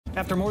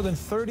After more than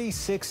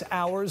 36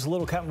 hours,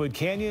 Little Cottonwood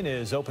Canyon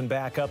is opened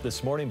back up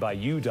this morning by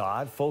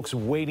UDOT. Folks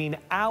waiting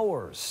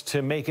hours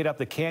to make it up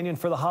the canyon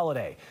for the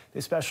holiday.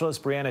 The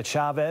specialist Brianna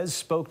Chavez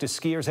spoke to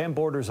skiers and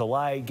boarders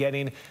alike,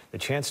 getting the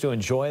chance to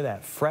enjoy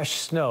that fresh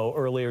snow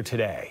earlier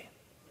today.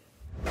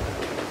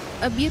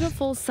 A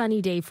beautiful sunny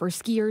day for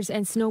skiers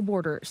and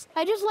snowboarders.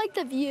 I just like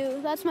the view.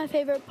 That's my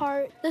favorite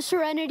part. The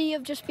serenity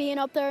of just being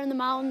up there in the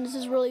mountains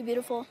is really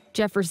beautiful.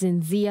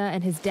 Jefferson Zia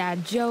and his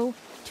dad Joe,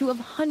 two of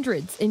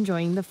hundreds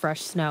enjoying the fresh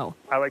snow.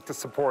 I like to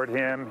support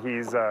him.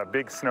 He's a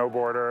big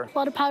snowboarder. A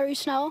lot of powdery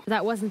snow.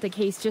 That wasn't the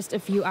case just a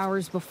few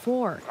hours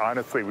before.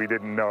 Honestly, we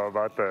didn't know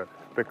about the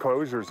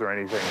closures or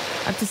anything.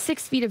 Up to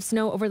 6 feet of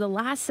snow over the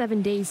last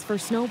 7 days for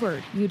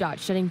Snowbird. UDOT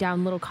shutting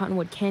down Little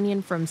Cottonwood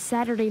Canyon from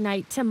Saturday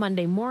night to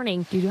Monday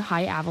morning due to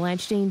high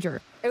avalanche danger.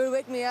 It would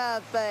wake me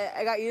up, but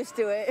I got used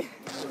to it.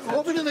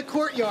 Open in the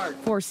courtyard.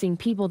 Forcing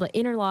people to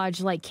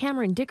interlodge like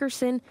Cameron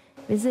Dickerson,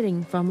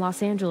 visiting from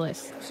Los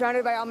Angeles.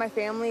 Surrounded by all my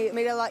family, it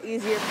made it a lot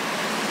easier.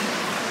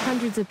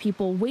 Hundreds of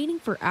people waiting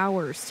for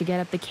hours to get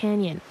up the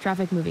canyon.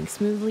 Traffic moving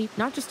smoothly,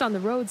 not just on the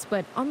roads,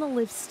 but on the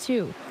lifts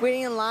too.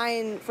 Waiting in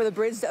line for the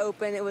bridge to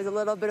open, it was a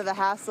little bit of a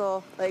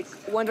hassle, like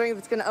wondering if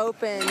it's going to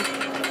open.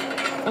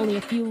 Only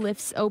a few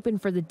lifts open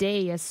for the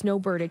day as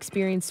Snowbird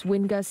experienced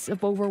wind gusts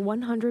of over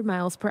 100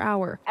 miles per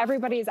hour.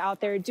 Everybody's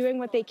out there doing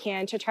what they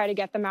can to try to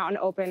get the mountain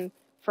open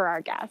for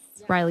our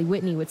guests. Riley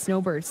Whitney with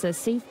Snowbird says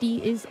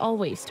safety is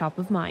always top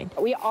of mind.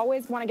 We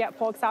always want to get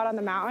folks out on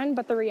the mountain,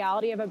 but the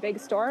reality of a big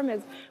storm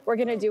is we're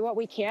going to do what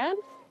we can.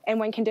 And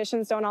when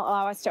conditions don't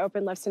allow us to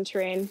open lifts and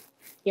terrain,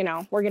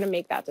 we're going to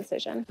make that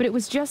decision. But it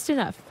was just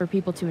enough for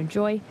people to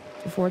enjoy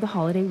before the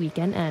holiday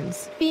weekend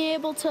ends. Being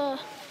able to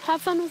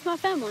have fun with my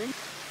family.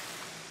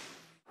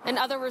 And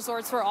other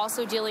resorts were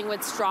also dealing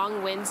with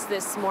strong winds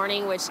this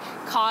morning, which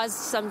caused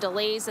some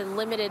delays and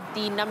limited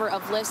the number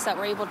of lifts that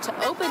were able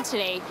to open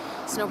today.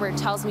 Snowbird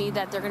tells me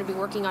that they're going to be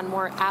working on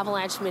more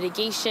avalanche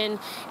mitigation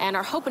and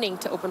are hoping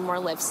to open more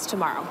lifts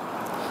tomorrow.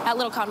 At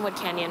Little Cottonwood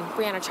Canyon,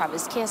 Brianna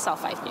Chavez, KSL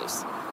 5 News.